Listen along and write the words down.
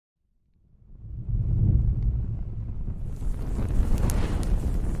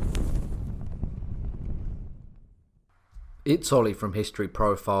It's Ollie from History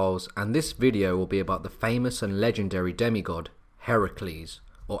Profiles, and this video will be about the famous and legendary demigod, Heracles,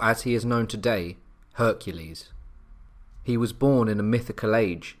 or as he is known today, Hercules. He was born in a mythical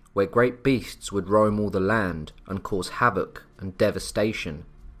age where great beasts would roam all the land and cause havoc and devastation.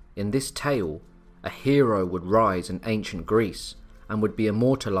 In this tale, a hero would rise in ancient Greece and would be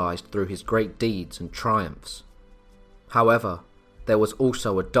immortalized through his great deeds and triumphs. However, there was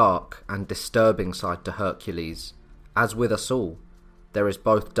also a dark and disturbing side to Hercules. As with us all, there is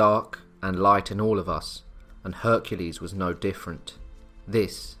both dark and light in all of us, and Hercules was no different.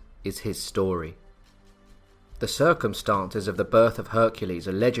 This is his story. The circumstances of the birth of Hercules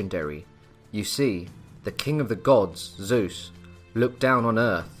are legendary. You see, the king of the gods, Zeus, looked down on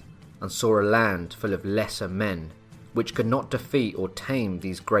earth and saw a land full of lesser men, which could not defeat or tame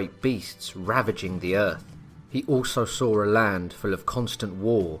these great beasts ravaging the earth. He also saw a land full of constant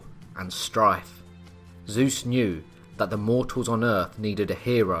war and strife. Zeus knew that the mortals on earth needed a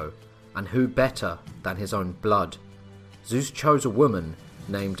hero, and who better than his own blood. Zeus chose a woman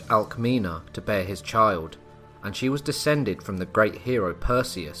named Alcmena to bear his child, and she was descended from the great hero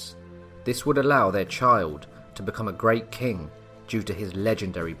Perseus. This would allow their child to become a great king due to his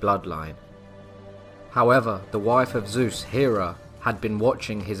legendary bloodline. However, the wife of Zeus, Hera, had been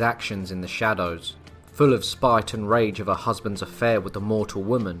watching his actions in the shadows. Full of spite and rage of her husband's affair with the mortal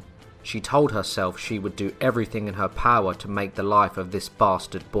woman, she told herself she would do everything in her power to make the life of this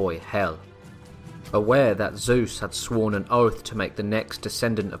bastard boy hell. Aware that Zeus had sworn an oath to make the next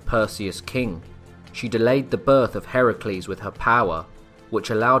descendant of Perseus king, she delayed the birth of Heracles with her power,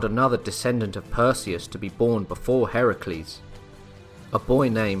 which allowed another descendant of Perseus to be born before Heracles. A boy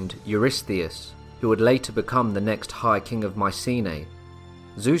named Eurystheus, who would later become the next High King of Mycenae.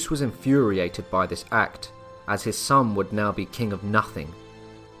 Zeus was infuriated by this act, as his son would now be king of nothing.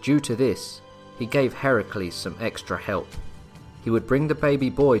 Due to this, he gave Heracles some extra help. He would bring the baby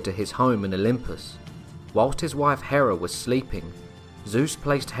boy to his home in Olympus. Whilst his wife Hera was sleeping, Zeus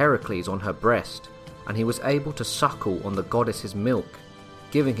placed Heracles on her breast, and he was able to suckle on the goddess's milk,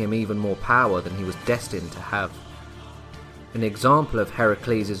 giving him even more power than he was destined to have. An example of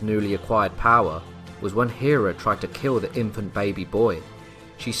Heracles' newly acquired power was when Hera tried to kill the infant baby boy.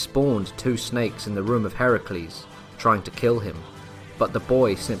 She spawned 2 snakes in the room of Heracles, trying to kill him, but the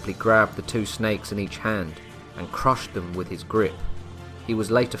boy simply grabbed the 2 snakes in each hand and crushed them with his grip. He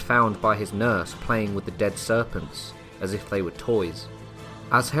was later found by his nurse playing with the dead serpents, as if they were toys.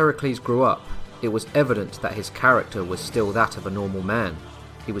 As Heracles grew up, it was evident that his character was still that of a normal man.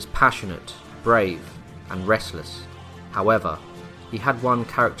 He was passionate, brave, and restless. However, he had one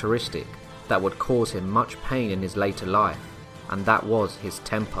characteristic that would cause him much pain in his later life, and that was his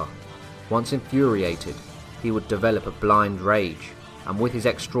temper. Once infuriated, he would develop a blind rage, and with his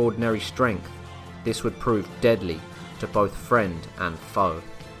extraordinary strength, this would prove deadly to both friend and foe.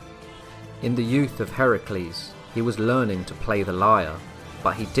 In the youth of Heracles, he was learning to play the lyre,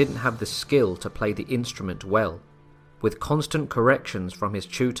 but he didn't have the skill to play the instrument well. With constant corrections from his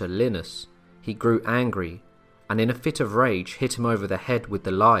tutor Linus, he grew angry, and in a fit of rage hit him over the head with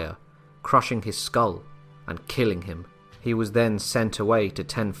the lyre, crushing his skull and killing him. He was then sent away to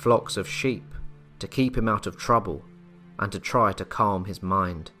 10 flocks of sheep to keep him out of trouble and to try to calm his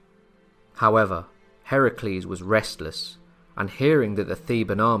mind. However, Heracles was restless, and hearing that the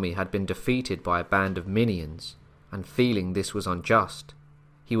Theban army had been defeated by a band of minions, and feeling this was unjust,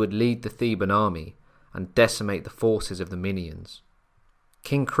 he would lead the Theban army and decimate the forces of the minions.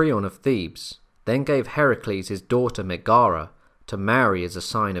 King Creon of Thebes then gave Heracles his daughter Megara to marry as a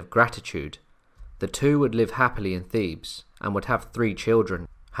sign of gratitude. The two would live happily in Thebes and would have 3 children.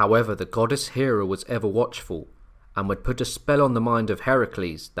 However, the goddess Hera was ever watchful and would put a spell on the mind of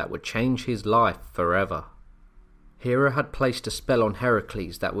Heracles that would change his life forever. Hera had placed a spell on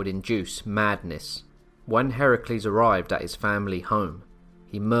Heracles that would induce madness. When Heracles arrived at his family home,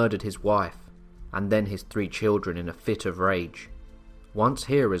 he murdered his wife and then his 3 children in a fit of rage. Once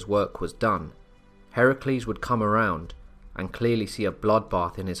Hera's work was done, Heracles would come around and clearly see a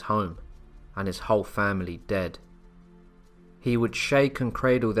bloodbath in his home and his whole family dead. He would shake and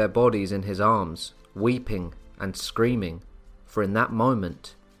cradle their bodies in his arms, weeping and screaming, for in that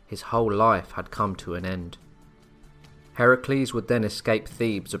moment his whole life had come to an end. Heracles would then escape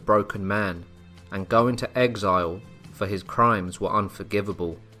Thebes a broken man and go into exile, for his crimes were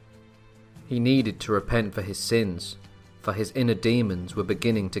unforgivable. He needed to repent for his sins, for his inner demons were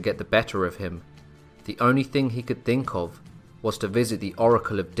beginning to get the better of him. The only thing he could think of was to visit the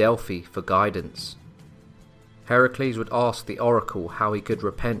Oracle of Delphi for guidance. Heracles would ask the oracle how he could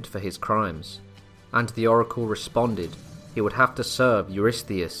repent for his crimes, and the oracle responded he would have to serve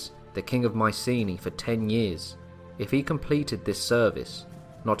Eurystheus, the king of Mycenae, for 10 years, If he completed this service,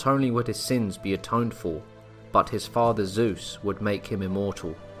 not only would his sins be atoned for, but his father Zeus would make him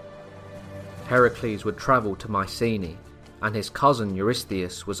immortal. Heracles would travel to Mycenae, and his cousin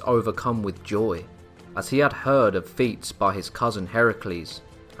Eurystheus was overcome with joy, as he had heard of feats by his cousin Heracles,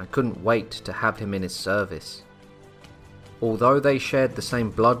 and couldn't wait to have him in his service. Although they shared the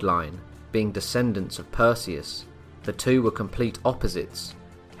same bloodline, being descendants of Perseus, the two were complete opposites.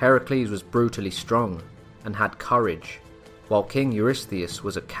 Heracles was brutally strong, and had courage, while King Eurystheus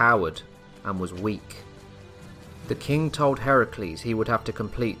was a coward, and was weak. The king told Heracles he would have to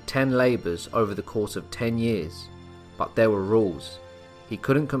complete 10 labours over the course of 10 years, but there were rules. He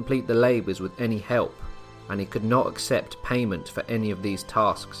couldn't complete the labours with any help, and he could not accept payment for any of these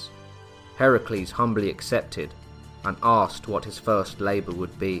tasks. Heracles humbly accepted, and asked what his first labour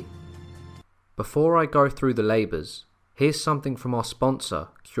would be. Before I go through the labours, here's something from our sponsor,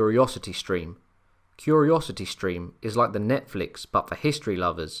 CuriosityStream. CuriosityStream is like the Netflix but for history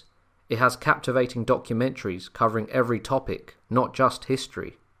lovers. It has captivating documentaries covering every topic, not just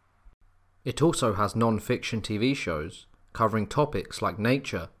history. It also has non-fiction TV shows covering topics like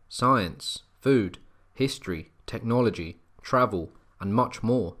nature, science, food, history, technology, travel, and much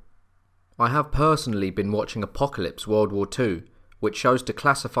more. I have personally been watching Apocalypse World War II, which shows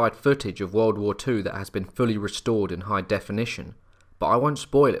declassified footage of World War II that has been fully restored in high definition, but I won't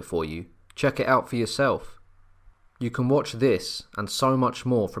spoil it for you. Check it out for yourself. You can watch this and so much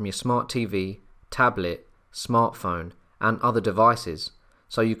more from your smart TV, tablet, smartphone, and other devices,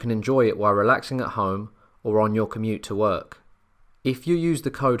 so you can enjoy it while relaxing at home or on your commute to work. If you use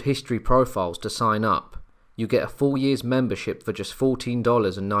the code HISTORYPROFILES to sign up, you get a full year's membership for just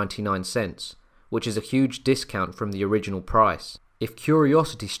 $14.99, which is a huge discount from the original price. If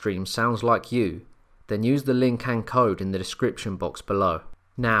CuriosityStream sounds like you, then use the link and code in the description box below.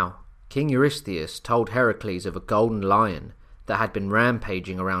 Now, King Eurystheus told Heracles of a golden lion that had been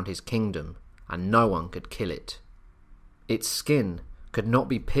rampaging around his kingdom, and no one could kill it. Its skin could not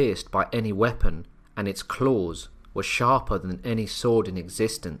be pierced by any weapon, and its claws were sharper than any sword in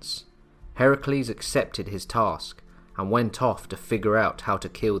existence. Heracles accepted his task, and went off to figure out how to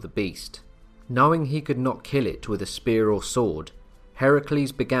kill the beast. Knowing he could not kill it with a spear or sword,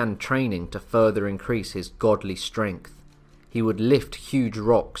 Heracles began training to further increase his godly strength. He would lift huge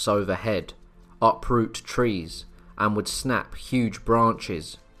rocks overhead, uproot trees, and would snap huge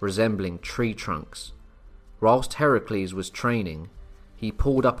branches resembling tree trunks. Whilst Heracles was training, he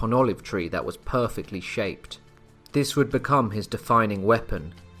pulled up an olive tree that was perfectly shaped. This would become his defining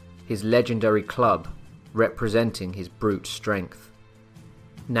weapon, his legendary club, representing his brute strength.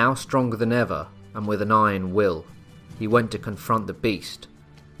 Now stronger than ever, and with an iron will, he went to confront the beast,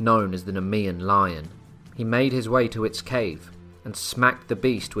 known as the Nemean lion. He made his way to its cave, and smacked the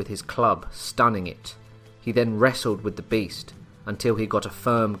beast with his club, stunning it. He then wrestled with the beast, until he got a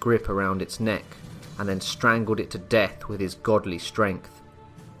firm grip around its neck, and then strangled it to death with his godly strength.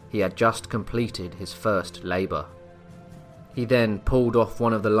 He had just completed his first labour. He then pulled off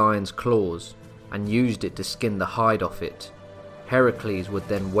one of the lion's claws, and used it to skin the hide off it. Heracles would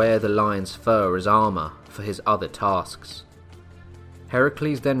then wear the lion's fur as armour for his other tasks.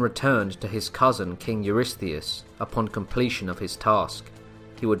 Heracles then returned to his cousin King Eurystheus upon completion of his task.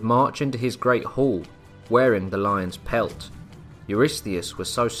 He would march into his great hall, wearing the lion's pelt. Eurystheus was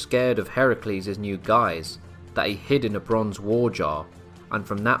so scared of Heracles' new guise that he hid in a bronze war jar, and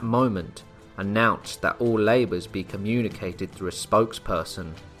from that moment announced that all labours be communicated through a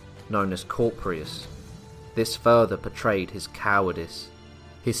spokesperson, known as Corporius. This further portrayed his cowardice.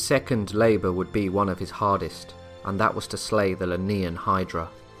 His second labour would be one of his hardest, and that was to slay the Lernaean Hydra.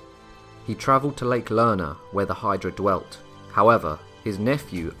 He travelled to Lake Lerna, where the Hydra dwelt. However, his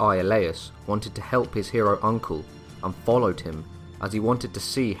nephew Iolaus wanted to help his hero uncle, and followed him, as he wanted to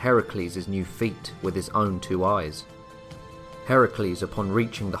see Heracles' new feat with his own 2 eyes. Heracles, upon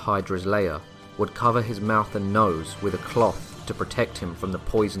reaching the Hydra's lair, would cover his mouth and nose with a cloth to protect him from the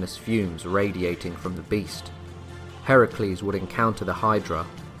poisonous fumes radiating from the beast. Heracles would encounter the Hydra,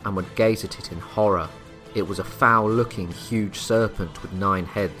 and would gaze at it in horror. It was a foul-looking huge serpent with 9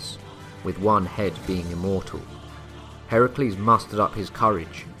 heads, with one head being immortal. Heracles mustered up his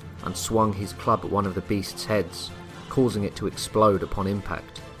courage, and swung his club at one of the beast's heads, causing it to explode upon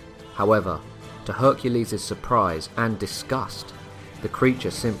impact. However, to Hercules' surprise and disgust, the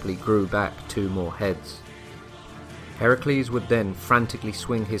creature simply grew back 2 more heads. Heracles would then frantically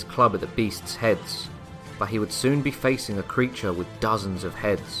swing his club at the beast's heads, but he would soon be facing a creature with dozens of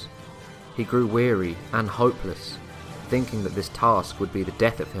heads. He grew weary and hopeless, thinking that this task would be the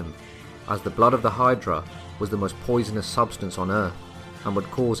death of him, as the blood of the Hydra was the most poisonous substance on Earth, and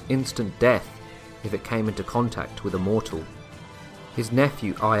would cause instant death if it came into contact with a mortal. His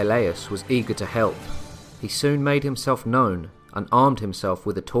nephew Iolaus was eager to help. He soon made himself known and armed himself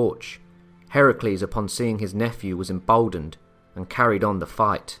with a torch. Hercules, upon seeing his nephew, was emboldened and carried on the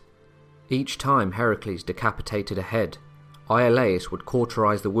fight. Each time Hercules decapitated a head, Iolaus would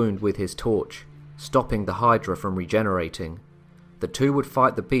cauterize the wound with his torch, stopping the Hydra from regenerating. The two would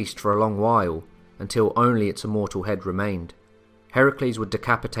fight the beast for a long while, until only its immortal head remained. Hercules would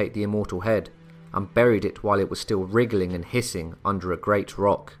decapitate the immortal head, and buried it while it was still wriggling and hissing under a great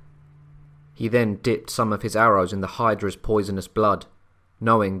rock. He then dipped some of his arrows in the Hydra's poisonous blood,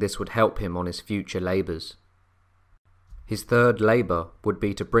 knowing this would help him on his future labours. His third labour would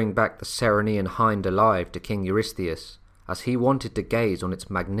be to bring back the Ceryneian hind alive to King Eurystheus, as he wanted to gaze on its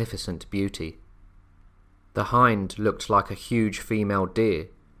magnificent beauty. The hind looked like a huge female deer,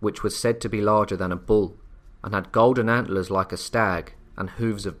 which was said to be larger than a bull, and had golden antlers like a stag and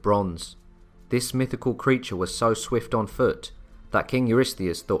hooves of bronze. This mythical creature was so swift on foot that King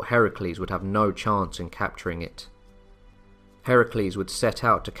Eurystheus thought Heracles would have no chance in capturing it. Heracles would set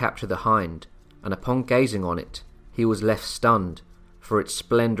out to capture the hind, and upon gazing on it, he was left stunned, for its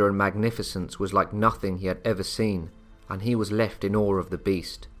splendour and magnificence was like nothing he had ever seen, and he was left in awe of the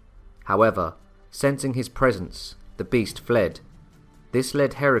beast. However, sensing his presence, the beast fled. This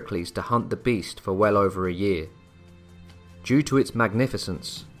led Heracles to hunt the beast for well over a year. Due to its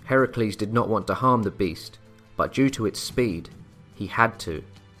magnificence, Heracles did not want to harm the beast, but due to its speed, he had to.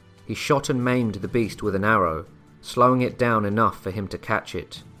 He shot and maimed the beast with an arrow, slowing it down enough for him to catch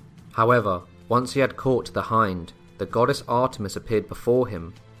it. However, once he had caught the hind, the goddess Artemis appeared before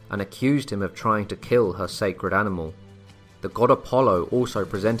him and accused him of trying to kill her sacred animal. The god Apollo also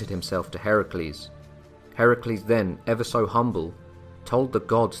presented himself to Heracles. Heracles then, ever so humble, told the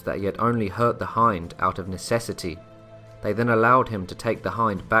gods that he had only hurt the hind out of necessity. They then allowed him to take the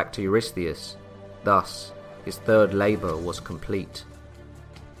hind back to Eurystheus. Thus, his third labour was complete.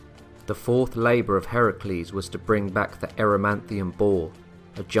 The fourth labour of Heracles was to bring back the Erymanthian boar,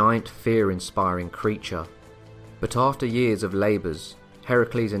 a giant fear-inspiring creature. But after years of labours,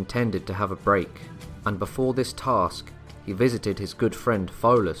 Heracles intended to have a break, and before this task, he visited his good friend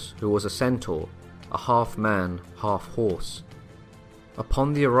Pholus, who was a centaur, a half-man, half-horse.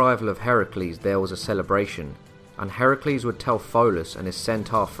 Upon the arrival of Heracles there was a celebration, and Heracles would tell Pholus and his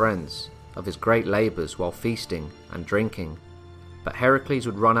centaur friends of his great labours while feasting and drinking. But Heracles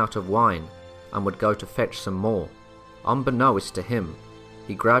would run out of wine and would go to fetch some more. Unbeknownst to him,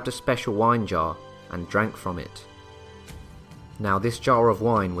 he grabbed a special wine jar and drank from it. Now this jar of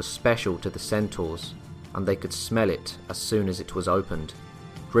wine was special to the centaurs, and they could smell it as soon as it was opened.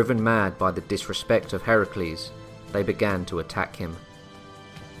 Driven mad by the disrespect of Heracles, they began to attack him.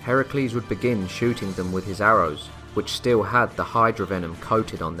 Heracles would begin shooting them with his arrows, which still had the hydra venom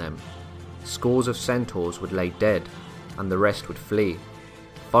coated on them. Scores of centaurs would lay dead, and the rest would flee.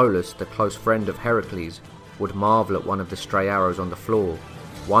 Pholus, the close friend of Heracles, would marvel at one of the stray arrows on the floor,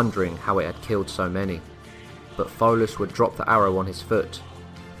 wondering how it had killed so many. But Pholus would drop the arrow on his foot.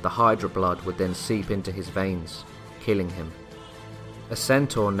 The hydra blood would then seep into his veins, killing him. A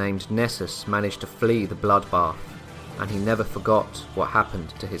centaur named Nessus managed to flee the bloodbath, and he never forgot what happened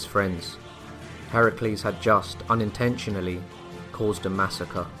to his friends. Heracles had just, unintentionally, caused a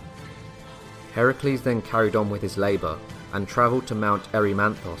massacre. Heracles then carried on with his labour, and travelled to Mount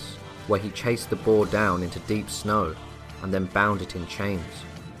Erymanthos, where he chased the boar down into deep snow, and then bound it in chains.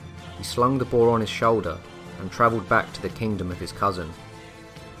 He slung the boar on his shoulder, and travelled back to the kingdom of his cousin.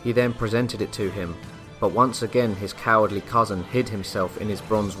 He then presented it to him, but once again his cowardly cousin hid himself in his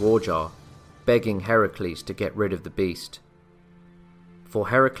bronze war jar, begging Heracles to get rid of the beast. For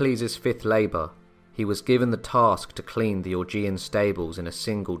Heracles' fifth labour, he was given the task to clean the Augean stables in a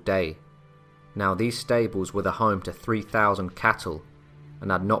single day. Now these stables were the home to 3,000 cattle, and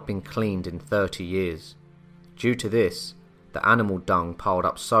had not been cleaned in 30 years. Due to this, the animal dung piled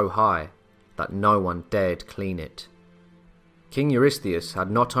up so high that no one dared clean it. King Eurystheus had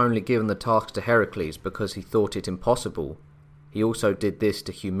not only given the task to Heracles because he thought it impossible, he also did this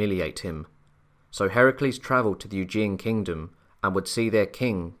to humiliate him. So Heracles travelled to the Augean kingdom and would see their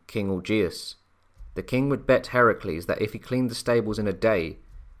king, King Augeas. The king would bet Heracles that if he cleaned the stables in a day,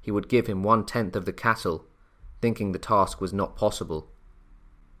 he would give him 1/10 of the cattle, thinking the task was not possible.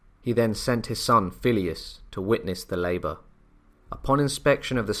 He then sent his son Phyleus to witness the labour. Upon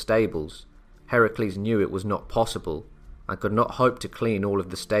inspection of the stables, Heracles knew it was not possible, and could not hope to clean all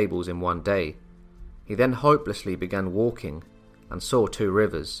of the stables in one day. He then hopelessly began walking, and saw 2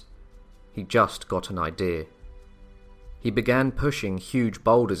 rivers. He just got an idea. He began pushing huge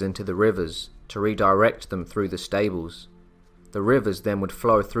boulders into the rivers to redirect them through the stables. The rivers then would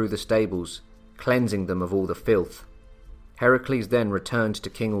flow through the stables, cleansing them of all the filth. Heracles then returned to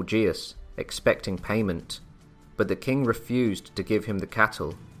King Augeas, expecting payment, but the king refused to give him the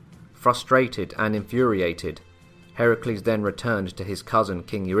cattle. Frustrated and infuriated, Heracles then returned to his cousin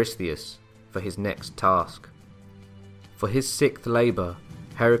King Eurystheus for his next task. For his sixth labour,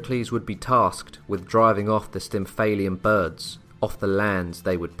 Heracles would be tasked with driving off the Stymphalian birds off the lands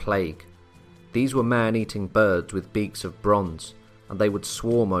they would plague. These were man-eating birds with beaks of bronze, and they would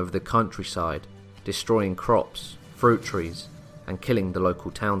swarm over the countryside, destroying crops, fruit trees, and killing the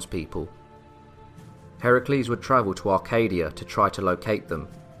local townspeople. Heracles would travel to Arcadia to try to locate them.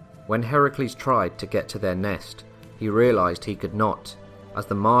 When Heracles tried to get to their nest, he realised he could not, as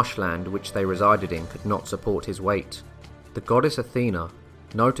the marshland which they resided in could not support his weight. The goddess Athena,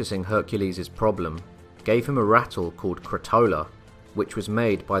 noticing Hercules' problem, gave him a rattle called Crotola, which was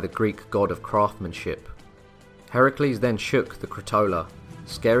made by the Greek god of craftsmanship. Heracles then shook the Crotola,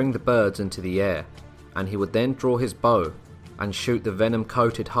 scaring the birds into the air, and he would then draw his bow and shoot the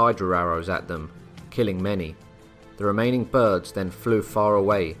venom-coated hydra arrows at them, killing many. The remaining birds then flew far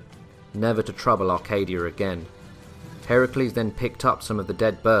away, never to trouble Arcadia again. Heracles then picked up some of the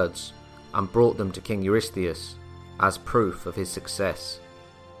dead birds and brought them to King Eurystheus as proof of his success.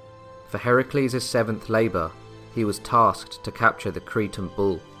 For Heracles' seventh labour, he was tasked to capture the Cretan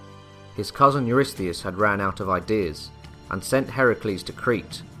bull. His cousin Eurystheus had ran out of ideas and sent Heracles to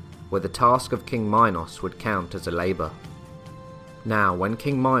Crete, where the task of King Minos would count as a labour. Now, when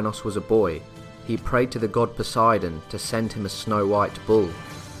King Minos was a boy, he prayed to the god Poseidon to send him a snow-white bull,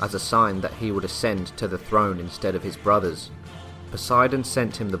 as a sign that he would ascend to the throne instead of his brothers. Poseidon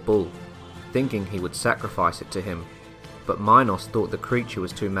sent him the bull, thinking he would sacrifice it to him, but Minos thought the creature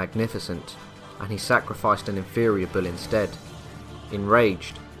was too magnificent, and he sacrificed an inferior bull instead.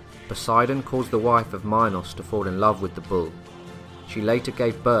 Enraged, Poseidon caused the wife of Minos to fall in love with the bull. She later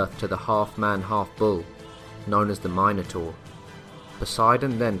gave birth to the half-man half-bull, known as the Minotaur.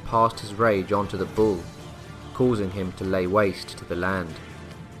 Poseidon then passed his rage onto the bull, causing him to lay waste to the land.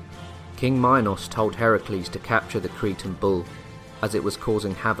 King Minos told Heracles to capture the Cretan bull, as it was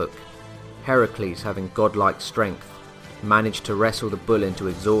causing havoc. Heracles, having godlike strength, managed to wrestle the bull into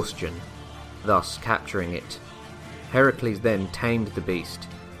exhaustion, thus capturing it. Heracles then tamed the beast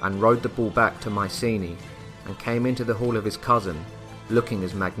and rode the bull back to Mycenae, and came into the hall of his cousin, looking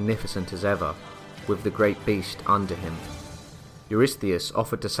as magnificent as ever, with the great beast under him. Eurystheus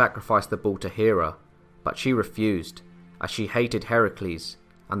offered to sacrifice the bull to Hera, but she refused, as she hated Heracles,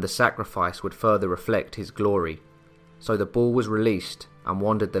 and the sacrifice would further reflect his glory. So the bull was released and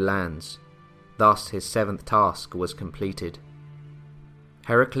wandered the lands. Thus his seventh task was completed.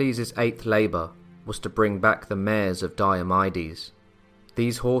 Heracles' eighth labour was to bring back the mares of Diomedes.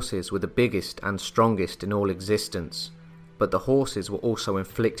 These horses were the biggest and strongest in all existence, but the horses were also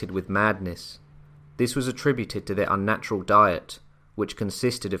inflicted with madness. This was attributed to their unnatural diet, which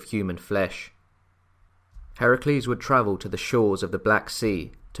consisted of human flesh. Heracles would travel to the shores of the Black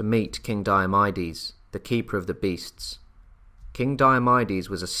Sea to meet King Diomedes, the keeper of the beasts. King Diomedes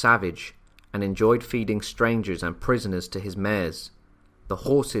was a savage and enjoyed feeding strangers and prisoners to his mares. The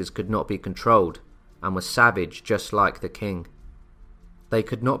horses could not be controlled and were savage just like the king. They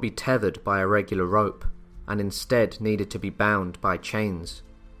could not be tethered by a regular rope, and instead needed to be bound by chains.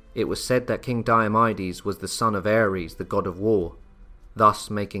 It was said that King Diomedes was the son of Ares, the god of war, thus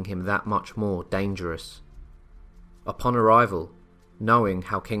making him that much more dangerous. Upon arrival, knowing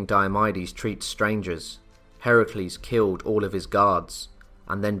how King Diomedes treats strangers, Heracles killed all of his guards,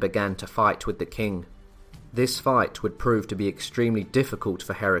 and then began to fight with the king. This fight would prove to be extremely difficult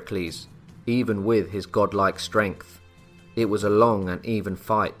for Heracles, even with his godlike strength. It was a long and even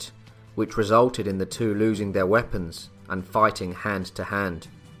fight, which resulted in the two losing their weapons and fighting hand to hand.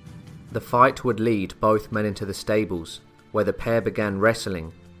 The fight would lead both men into the stables, where the pair began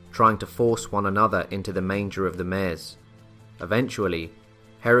wrestling, trying to force one another into the manger of the mares. Eventually,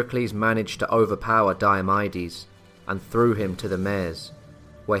 Heracles managed to overpower Diomedes and threw him to the mares,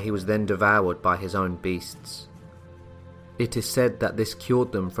 where he was then devoured by his own beasts. It is said that this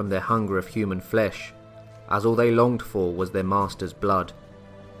cured them from their hunger of human flesh, as all they longed for was their master's blood.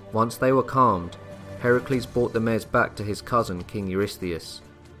 Once they were calmed, Heracles brought the mares back to his cousin King Eurystheus.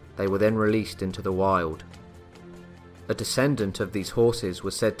 They were then released into the wild. A descendant of these horses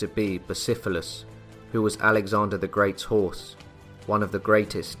was said to be Bucephalus, who was Alexander the Great's horse, one of the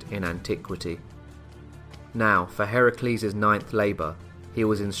greatest in antiquity. Now, for Heracles' ninth labour, he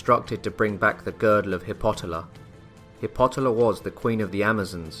was instructed to bring back the girdle of Hippotola. Hippotola was the queen of the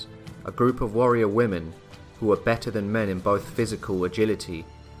Amazons, a group of warrior women who were better than men in both physical agility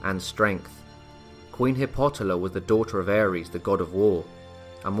and strength. Queen Hippotola was the daughter of Ares, the god of war,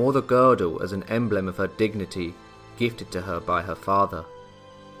 and wore the girdle as an emblem of her dignity gifted to her by her father.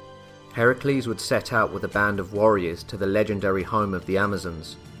 Heracles would set out with a band of warriors to the legendary home of the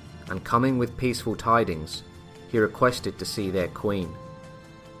Amazons, and coming with peaceful tidings, he requested to see their queen.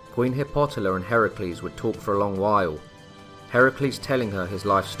 Queen Hippolyta and Heracles would talk for a long while, Heracles telling her his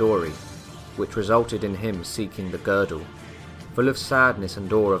life story, which resulted in him seeking the girdle. Full of sadness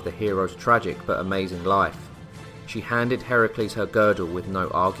and awe of the hero's tragic but amazing life, she handed Heracles her girdle with no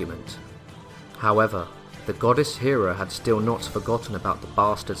argument. However, the goddess Hera had still not forgotten about the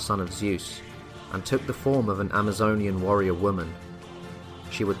bastard son of Zeus, and took the form of an Amazonian warrior woman.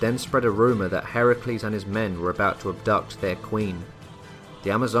 She would then spread a rumour that Heracles and his men were about to abduct their queen.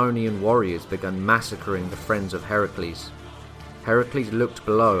 The Amazonian warriors began massacring the friends of Heracles. Heracles looked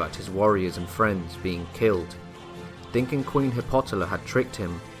below at his warriors and friends being killed. Thinking Queen Hippolyta had tricked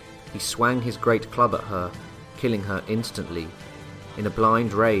him, he swung his great club at her, killing her instantly. In a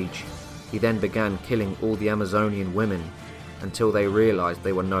blind rage, he then began killing all the Amazonian women until they realized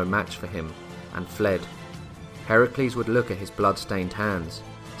they were no match for him and fled. Heracles would look at his blood-stained hands,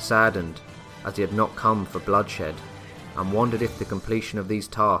 saddened as he had not come for bloodshed, and wondered if the completion of these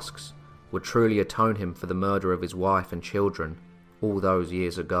tasks would truly atone him for the murder of his wife and children all those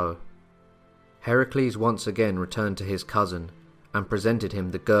years ago. Heracles once again returned to his cousin and presented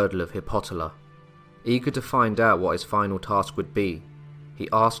him the girdle of Hippolyta. Eager to find out what his final task would be, he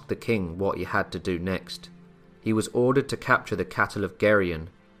asked the king what he had to do next. He was ordered to capture the cattle of Geryon,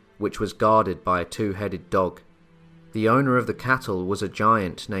 which was guarded by a two-headed dog. The owner of the cattle was a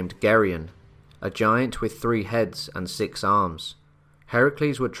giant named Geryon, a giant with 3 heads and 6 arms.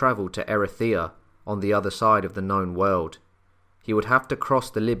 Heracles would travel to Erythea, on the other side of the known world. He would have to cross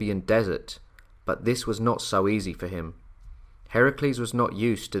the Libyan desert, but this was not so easy for him. Heracles was not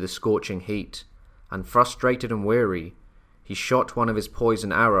used to the scorching heat, and frustrated and weary, he shot one of his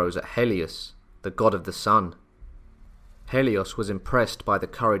poison arrows at Helios, the god of the sun. Helios was impressed by the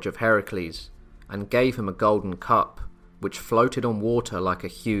courage of Heracles, and gave him a golden cup, which floated on water like a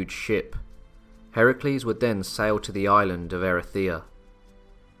huge ship. Heracles would then sail to the island of Erythea.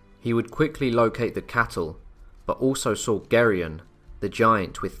 He would quickly locate the cattle, but also saw Geryon, the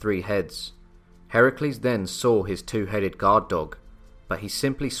giant with 3 heads. Heracles then saw his 2-headed guard dog, but he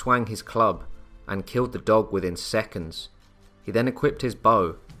simply swung his club and killed the dog within seconds. He then equipped his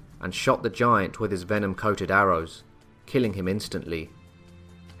bow and shot the giant with his venom-coated arrows, killing him instantly.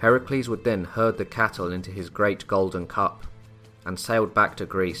 Heracles would then herd the cattle into his great golden cup and sailed back to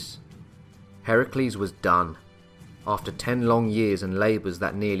Greece. Heracles was done. After 10 long years and labours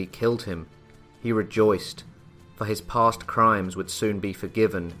that nearly killed him, he rejoiced, for his past crimes would soon be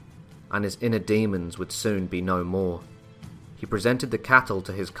forgiven, and his inner demons would soon be no more. He presented the cattle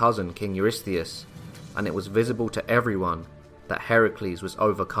to his cousin King Eurystheus, and it was visible to everyone that Heracles was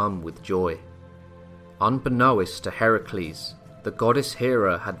overcome with joy. Unbeknownst to Heracles, the goddess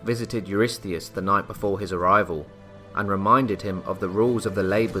Hera had visited Eurystheus the night before his arrival, and reminded him of the rules of the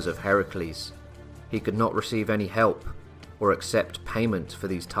labours of Heracles. He could not receive any help, or accept payment for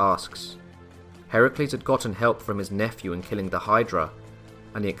these tasks. Heracles had gotten help from his nephew in killing the Hydra,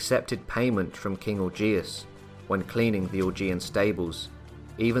 and he accepted payment from King Augeas when cleaning the Augean stables,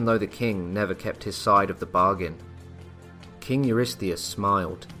 even though the king never kept his side of the bargain. King Eurystheus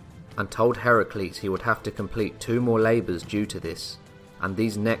smiled, and told Heracles he would have to complete 2 more labours due to this, and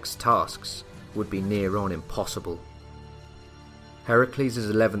these next tasks would be near on impossible. Heracles'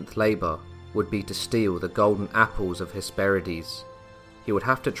 11th labour would be to steal the golden apples of Hesperides. He would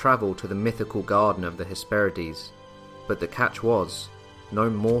have to travel to the mythical garden of the Hesperides, but the catch was, no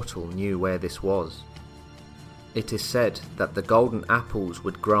mortal knew where this was. It is said that the golden apples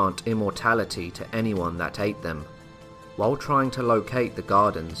would grant immortality to anyone that ate them. While trying to locate the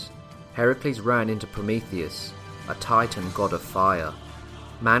gardens, Heracles ran into Prometheus, a titan god of fire.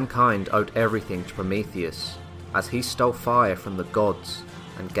 Mankind owed everything to Prometheus, as he stole fire from the gods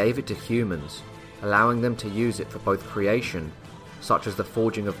and gave it to humans, allowing them to use it for both creation, such as the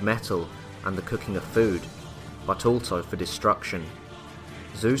forging of metal and the cooking of food, but also for destruction.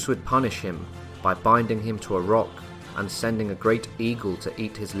 Zeus would punish him by binding him to a rock and sending a great eagle to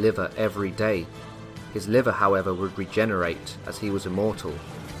eat his liver every day. His liver, however, would regenerate as he was immortal,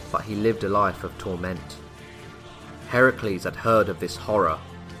 but he lived a life of torment. Heracles had heard of this horror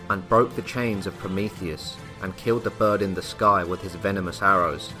and broke the chains of Prometheus and killed the bird in the sky with his venomous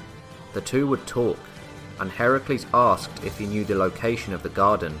arrows. The two would talk, and Heracles asked if he knew the location of the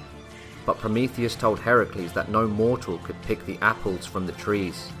garden, but Prometheus told Heracles that no mortal could pick the apples from the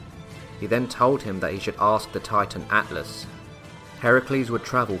trees. He then told him that he should ask the Titan Atlas. Heracles would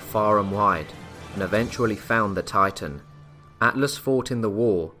travel far and wide, and eventually found the Titan, Atlas fought in the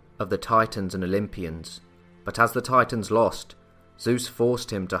war of the Titans and Olympians, but as the Titans lost, Zeus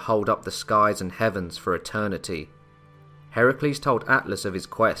forced him to hold up the skies and heavens for eternity. Heracles told Atlas of his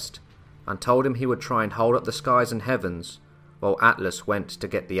quest, and told him he would try and hold up the skies and heavens, while Atlas went to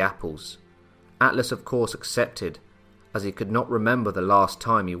get the apples. Atlas of course accepted, as he could not remember the last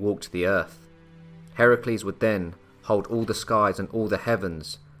time he walked the earth. Heracles would then hold all the skies and all the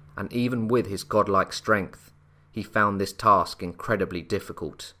heavens, and even with his godlike strength, he found this task incredibly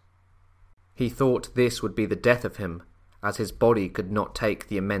difficult. He thought this would be the death of him, as his body could not take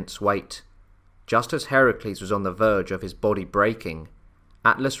the immense weight. Just as Heracles was on the verge of his body breaking,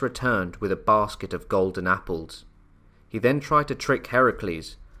 Atlas returned with a basket of golden apples. He then tried to trick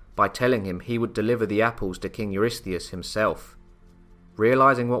Heracles by telling him he would deliver the apples to King Eurystheus himself.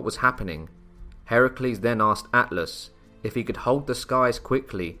 Realizing what was happening, Heracles then asked Atlas if he could hold the skies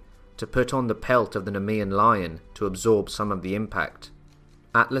quickly to put on the pelt of the Nemean lion to absorb some of the impact.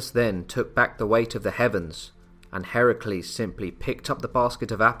 Atlas then took back the weight of the heavens, and Heracles simply picked up the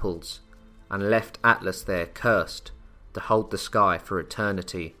basket of apples and left Atlas there cursed to hold the sky for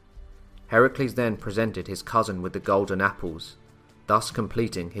eternity. Heracles then presented his cousin with the golden apples, thus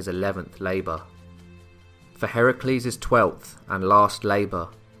completing his 11th labour. For Heracles' 12th and last labour,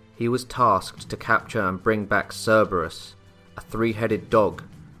 he was tasked to capture and bring back Cerberus, a three-headed dog,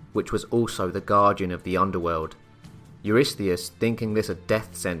 which was also the guardian of the underworld. Eurystheus, thinking this a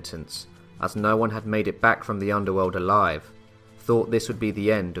death sentence, as no one had made it back from the underworld alive, thought this would be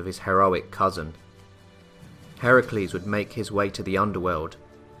the end of his heroic cousin. Heracles would make his way to the underworld,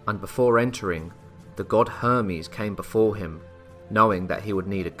 and before entering, the god Hermes came before him, knowing that he would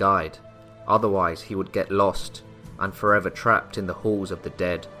need a guide, otherwise he would get lost and forever trapped in the halls of the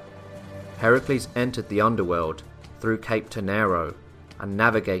dead. Heracles entered the underworld through Cape Tenero and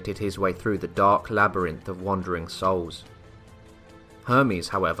navigated his way through the dark labyrinth of wandering souls. Hermes,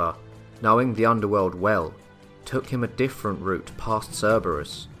 however, knowing the underworld well, took him a different route past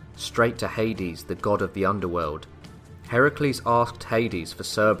Cerberus, straight to Hades, the god of the underworld. Heracles asked Hades for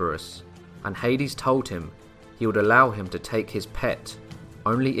Cerberus, and Hades told him he would allow him to take his pet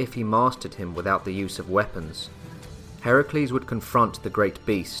only if he mastered him without the use of weapons. Heracles would confront the great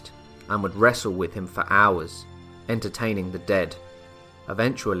beast and would wrestle with him for hours, entertaining the dead.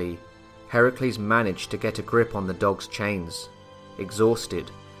 Eventually, Heracles managed to get a grip on the dog's chains.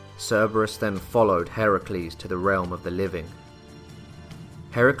 Exhausted, Cerberus then followed Heracles to the realm of the living.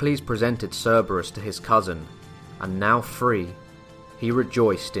 Heracles presented Cerberus to his cousin, and now free, he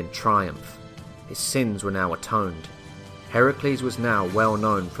rejoiced in triumph. His sins were now atoned. Heracles was now well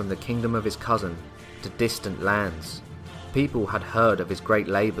known from the kingdom of his cousin to distant lands. People had heard of his great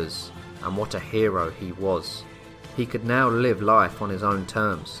labours, and what a hero he was. He could now live life on his own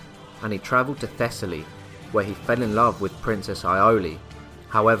terms, and he travelled to Thessaly, where he fell in love with Princess Iole.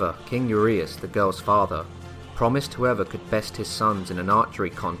 However, King Urius, the girl's father, promised whoever could best his sons in an archery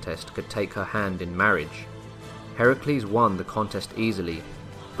contest could take her hand in marriage. Heracles won the contest easily,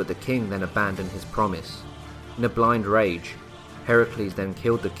 but the king then abandoned his promise. In a blind rage, Heracles then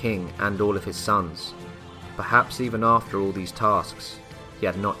killed the king and all of his sons. Perhaps even after all these tasks, he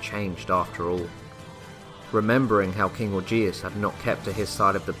had not changed after all. Remembering how King Augeas had not kept to his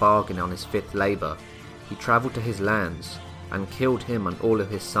side of the bargain on his 5th labour, he travelled to his lands and killed him and all of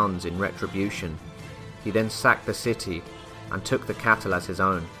his sons in retribution. He then sacked the city and took the cattle as his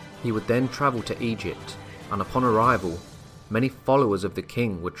own. He would then travel to Egypt, and upon arrival, many followers of the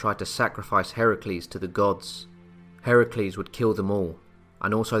king would try to sacrifice Heracles to the gods. Heracles would kill them all,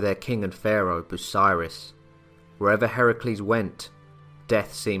 and also their king and pharaoh Busiris. Wherever Heracles went,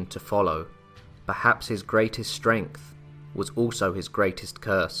 death seemed to follow. Perhaps his greatest strength was also his greatest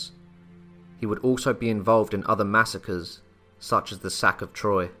curse. He would also be involved in other massacres, such as the sack of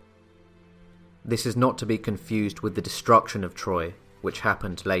Troy. This is not to be confused with the destruction of Troy, which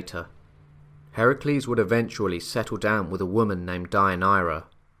happened later. Heracles would eventually settle down with a woman named Deianira,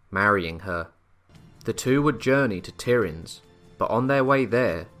 marrying her. The two would journey to Tiryns, but on their way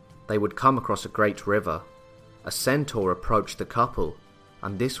there, they would come across a great river. A centaur approached the couple,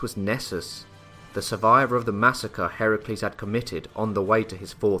 and this was Nessus, the survivor of the massacre Heracles had committed on the way to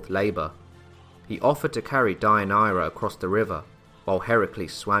his 4th labour. He offered to carry Deianira across the river, while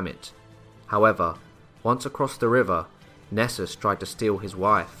Heracles swam it. However, once across the river, Nessus tried to steal his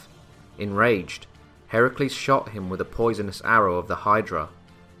wife. Enraged, Heracles shot him with a poisonous arrow of the Hydra.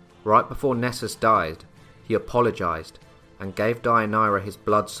 Right before Nessus died, he apologised and gave Deianira his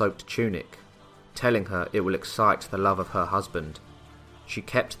blood-soaked tunic, telling her it will excite the love of her husband. She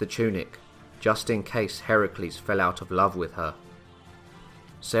kept the tunic, just in case Heracles fell out of love with her.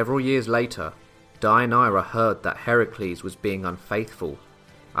 Several years later, Deianira heard that Heracles was being unfaithful,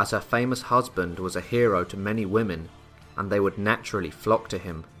 as her famous husband was a hero to many women, and they would naturally flock to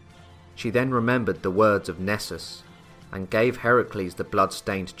him. She then remembered the words of Nessus, and gave Heracles the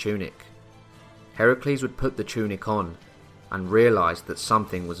blood-stained tunic. Heracles would put the tunic on, and realised that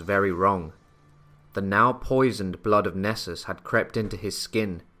something was very wrong. The now poisoned blood of Nessus had crept into his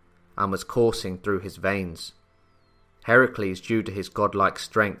skin, and was coursing through his veins. Heracles, due to his godlike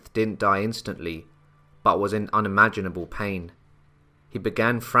strength, didn't die instantly, but was in unimaginable pain. He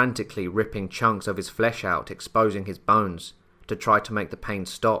began frantically ripping chunks of his flesh out, exposing his bones, to try to make the pain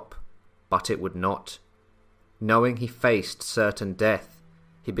stop, but it would not. Knowing he faced certain death,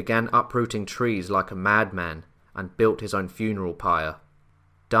 he began uprooting trees like a madman, and built his own funeral pyre.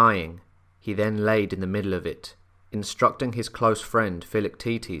 Dying, he then laid in the middle of it, instructing his close friend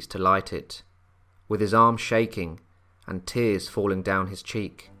Philoctetes to light it. With his arm shaking, and tears falling down his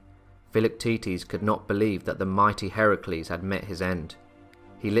cheek, Philoctetes could not believe that the mighty Heracles had met his end.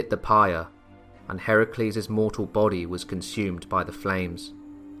 He lit the pyre, and Heracles' mortal body was consumed by the flames.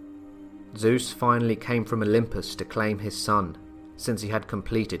 Zeus finally came from Olympus to claim his son, since he had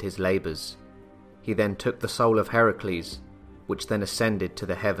completed his labours. He then took the soul of Heracles, which then ascended to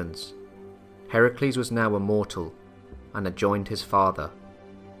the heavens. Heracles was now immortal, and had joined his father.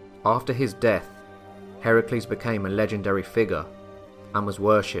 After his death, Heracles became a legendary figure, and was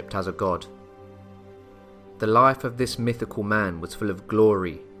worshipped as a god. The life of this mythical man was full of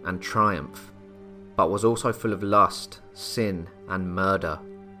glory and triumph, but was also full of lust, sin, and murder.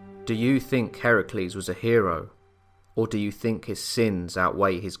 Do you think Heracles was a hero, or do you think his sins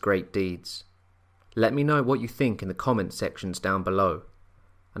outweigh his great deeds? Let me know what you think in the comment sections down below,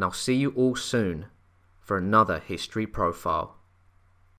 and I'll see you all soon for another history profile.